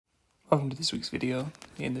Welcome to this week's video.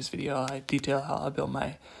 In this video, I detail how I built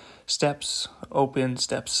my open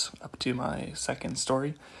steps up to my second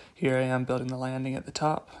story. Here I am building the landing at the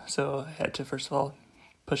top, so I had to first of all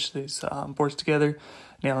push these boards together,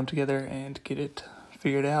 nail them together, and get it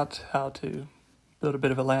figured out how to build a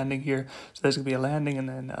bit of a landing here. So there's going to be a landing and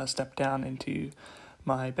then a step down into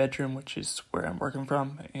my bedroom, which is where I'm working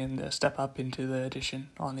from, and a step up into the addition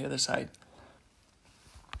on the other side.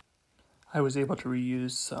 I was able to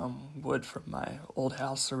reuse some wood from my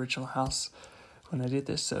original house, when I did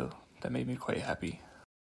this, so that made me quite happy.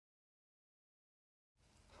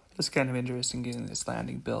 It's kind of interesting getting this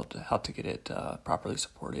landing built, how to get it properly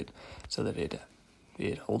supported so that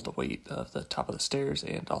it hold the weight of the top of the stairs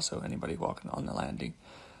and also anybody walking on the landing.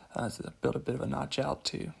 So I built a bit of a notch out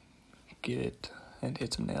to get it and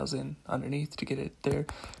hit some nails in underneath to get it there,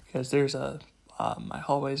 because there's my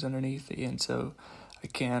hallways underneath, and so I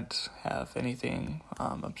can't have anything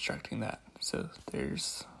obstructing that. So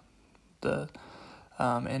there's the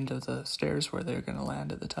end of the stairs where they're going to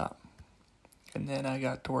land at the top. And then I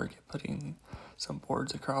got to work at putting some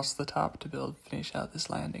boards across the top to finish out this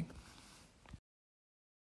landing.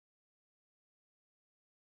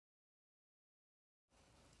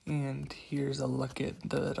 And here's a look at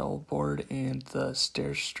the old board and the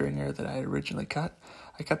stair stringer that I had originally cut.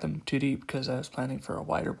 I cut them too deep because I was planning for a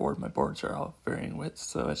wider board. My boards are all varying widths,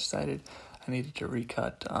 so I decided I needed to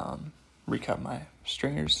recut my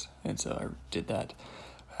stringers, and so I did that.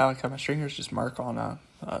 How I cut my stringers, just mark on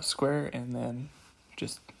a square and then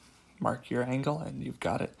just mark your angle and you've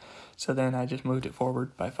got it. So then I just moved it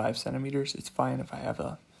forward by 5 centimeters. It's fine if I have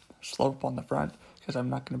a slope on the front because I'm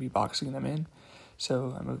not going to be boxing them in.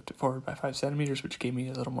 So I moved it forward by 5 centimeters, which gave me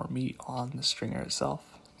a little more meat on the stringer itself,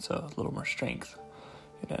 so a little more strength.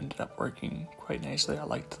 It ended up working quite nicely. I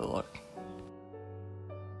liked the look.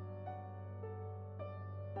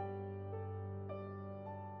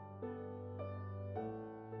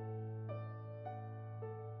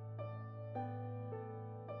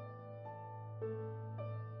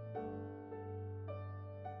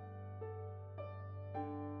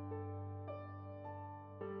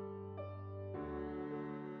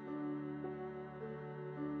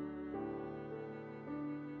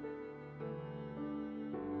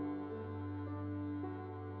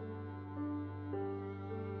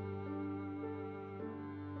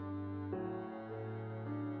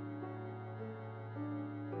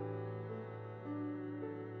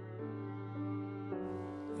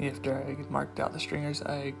 After I marked out the stringers,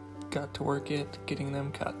 I got to work at getting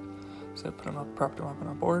them cut. So I propped them up on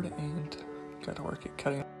a board and got to work at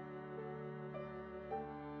cutting.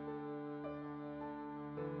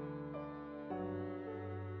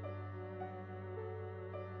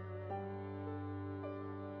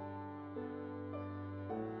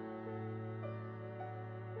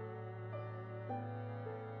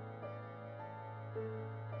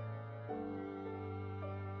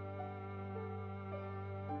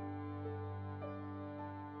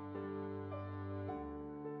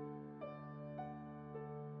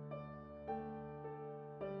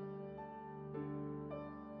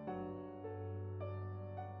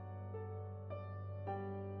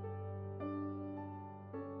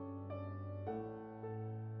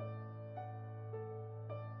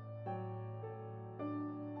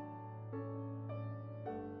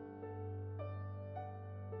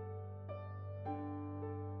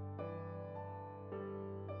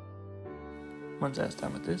 Once I was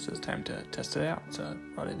done with this, it was time to test it out, so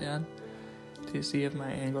I brought it down to see if my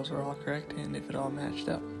angles were all correct and if it all matched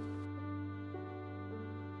up.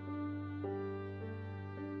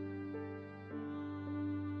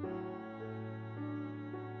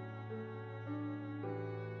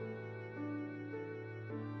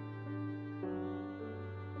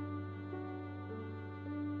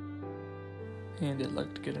 And it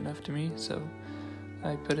looked good enough to me, so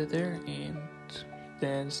I put it there and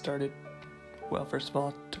then started. Well, first of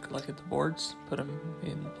all, I took a look at the boards, put them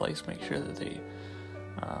in place, make sure that they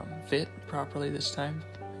fit properly this time,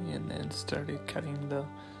 and then started cutting the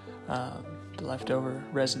leftover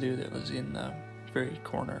residue that was in the very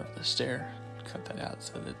corner of the stair. Cut that out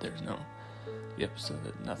so that there's so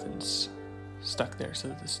that nothing's stuck there, so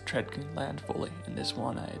that this tread can land fully. And this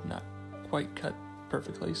one I had not quite cut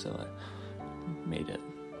perfectly, so I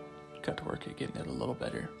got to work at getting it a little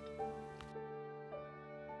better.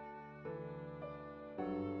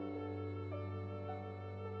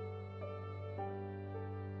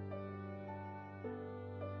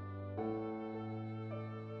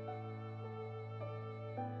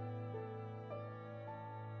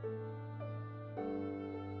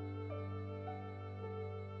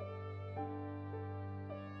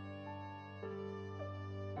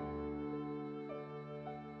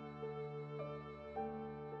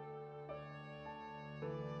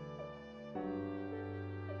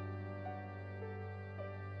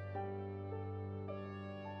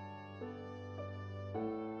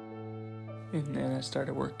 And then I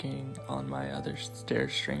started working on my other stair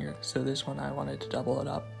stringer. So this one I wanted to double it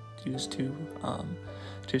up, use two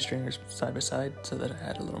stringers side by side so that I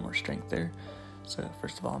had a little more strength there. So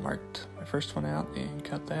first of all, I marked my first one out and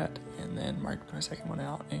cut that, and then marked my second one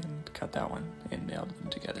out and cut that one and nailed them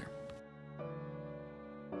together.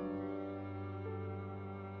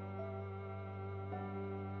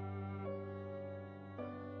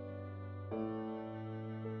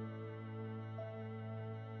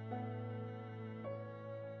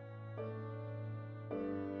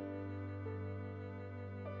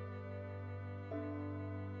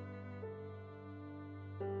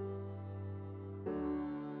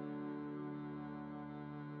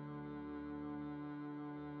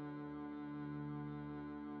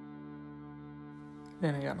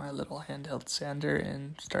 Then I got my little handheld sander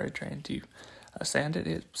and started trying to sand it.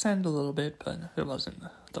 It sanded a little bit, but it wasn't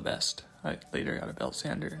the best. I later got a belt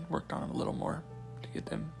sander and worked on them a little more to get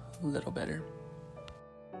them a little better.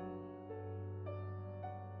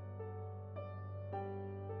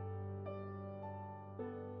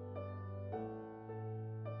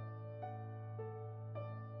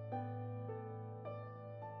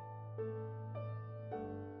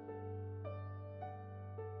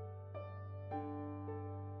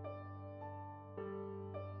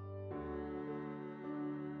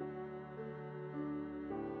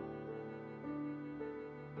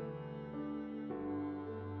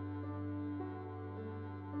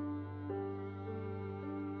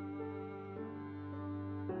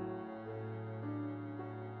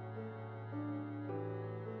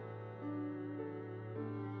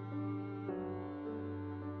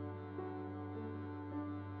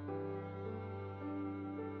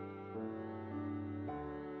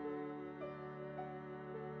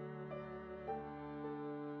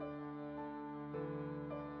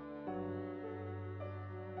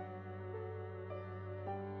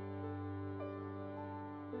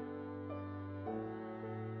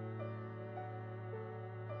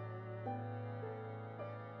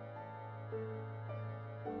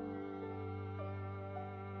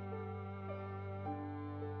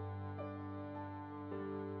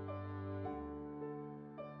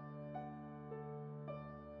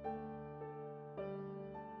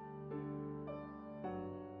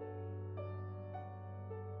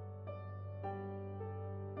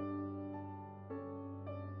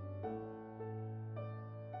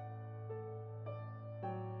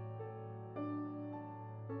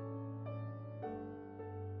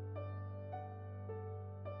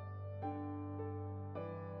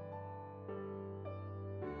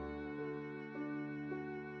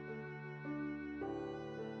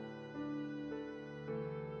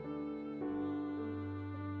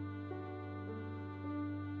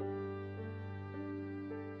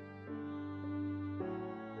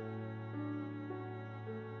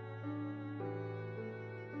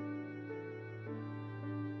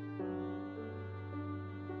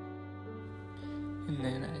 And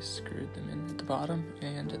then I screwed them in at the bottom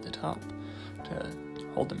and at the top to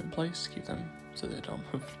hold them in place, keep them so they don't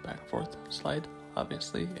move back and forth, slide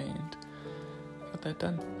obviously, and got that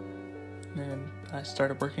done. And then I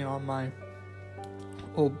started working on my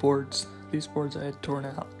old boards. These boards I had torn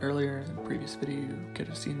out earlier in the previous video. You could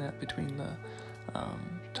have seen that between the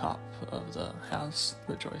top of the house,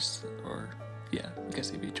 the joists, or yeah, I guess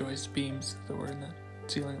they'd be joist beams that were in the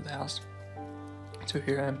ceiling of the house. So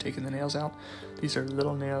here I am taking the nails out. These are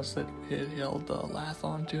little nails that had held the lath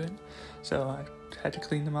onto it. So I had to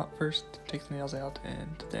clean them up first, take the nails out,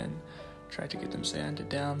 and then try to get them sanded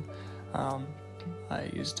down.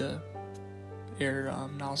 I used a air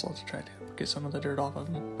nozzle to try to get some of the dirt off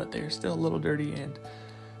of them, but they're still a little dirty, and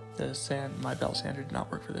my belt sander did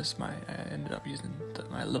not work for this. I ended up using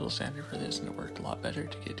my little sander for this, and it worked a lot better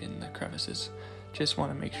to get in the crevices. Just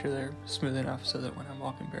want to make sure they're smooth enough so that when I'm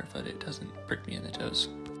walking barefoot it doesn't prick me in the toes.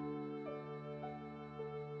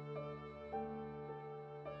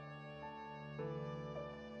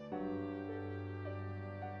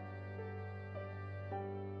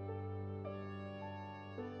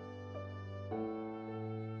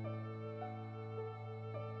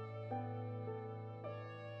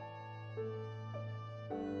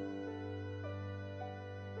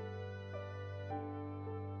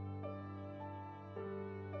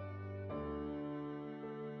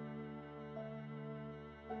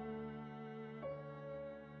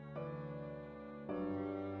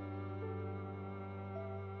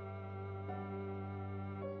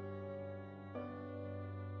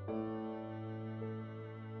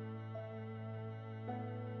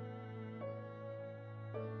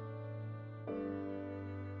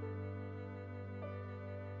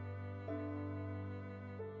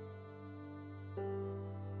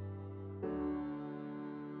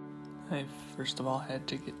 I first of all had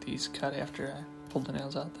to get these cut after I pulled the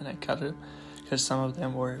nails out, then I cut it because some of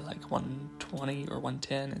them were like 120 or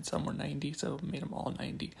 110 and some were 90, so I made them all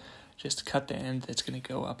 90. Just to cut the end that's going to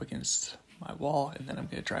go up against my wall, and then I'm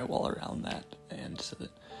going to drywall around that end so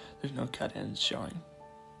that there's no cut ends showing.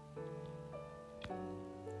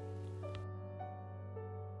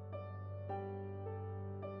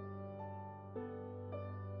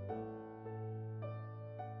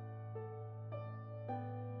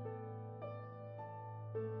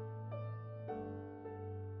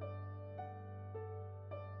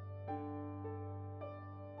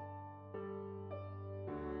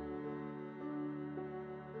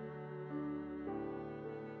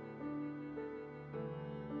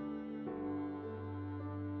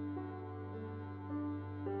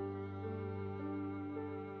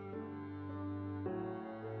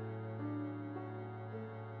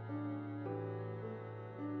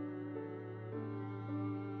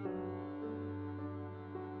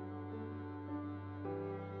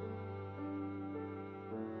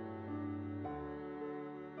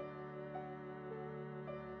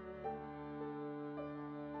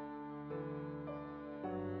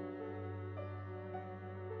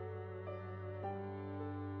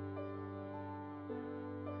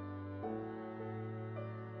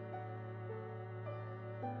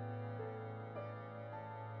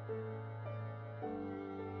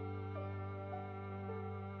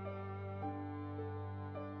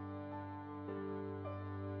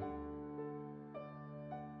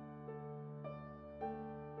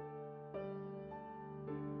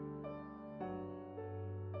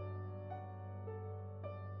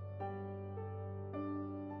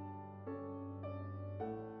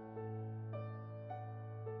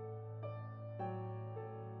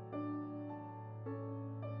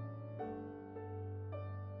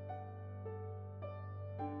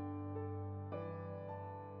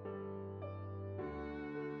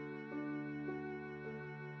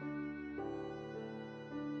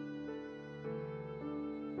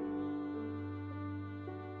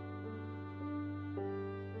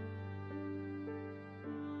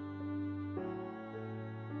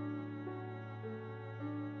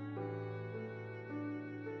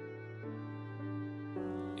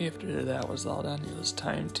 After that was all done, it was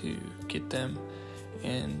time to get them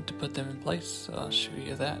and to put them in place, so I'll show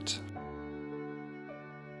you that.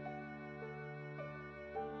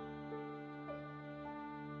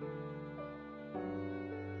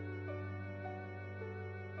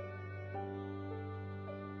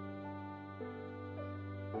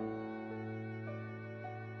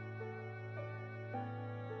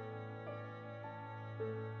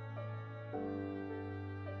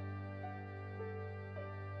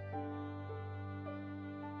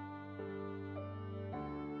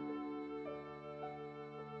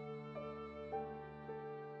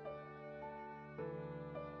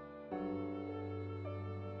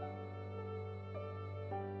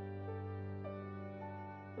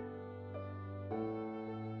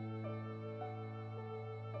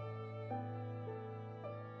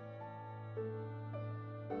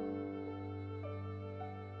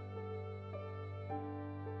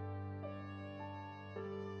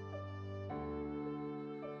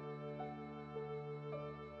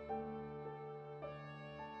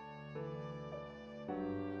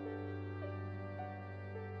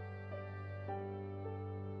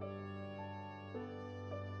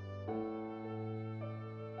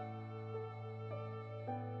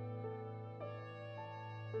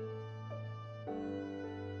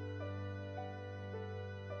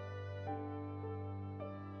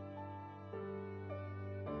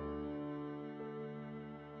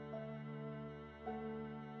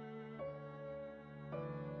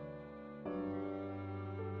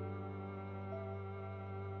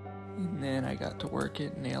 And then I got to work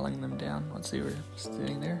at nailing them down once they were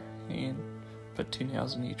sitting there, and put 2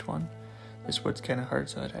 nails in each one. This wood's kind of hard,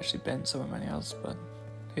 so it actually bent some of my nails, but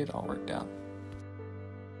it all worked out.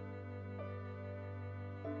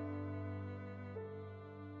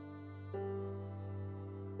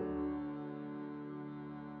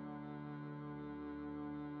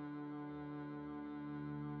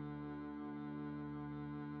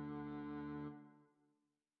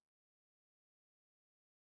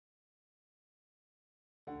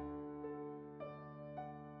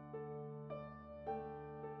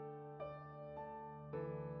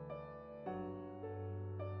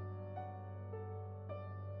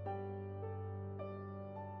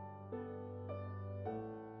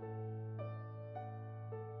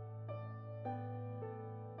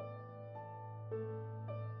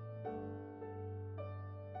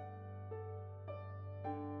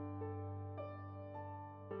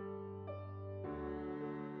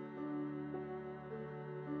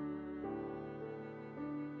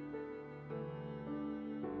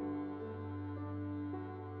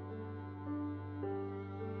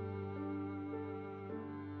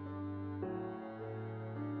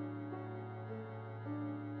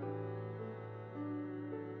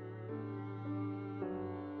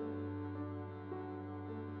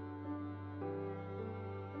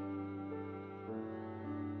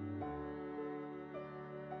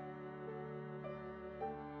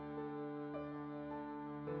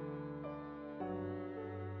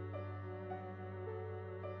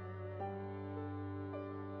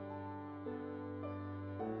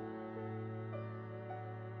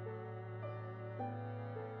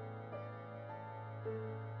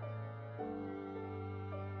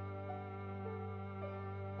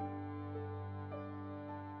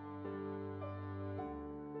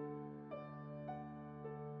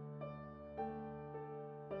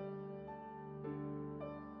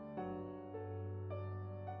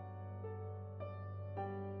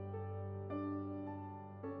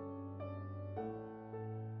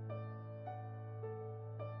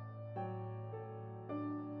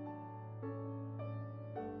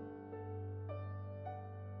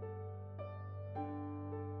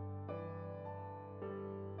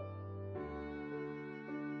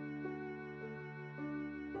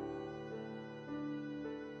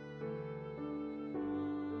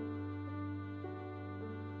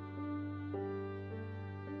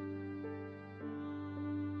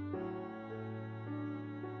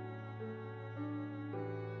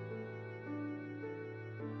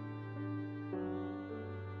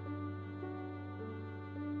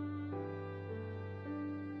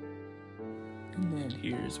 And then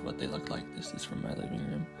here's what they look like. This is from my living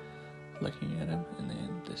room, looking at them, and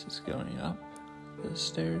then this is going up the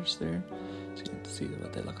stairs there, so you can see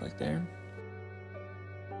what they look like there.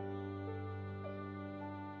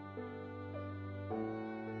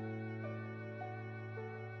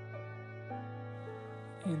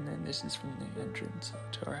 And then this is from the entrance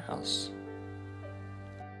to our house.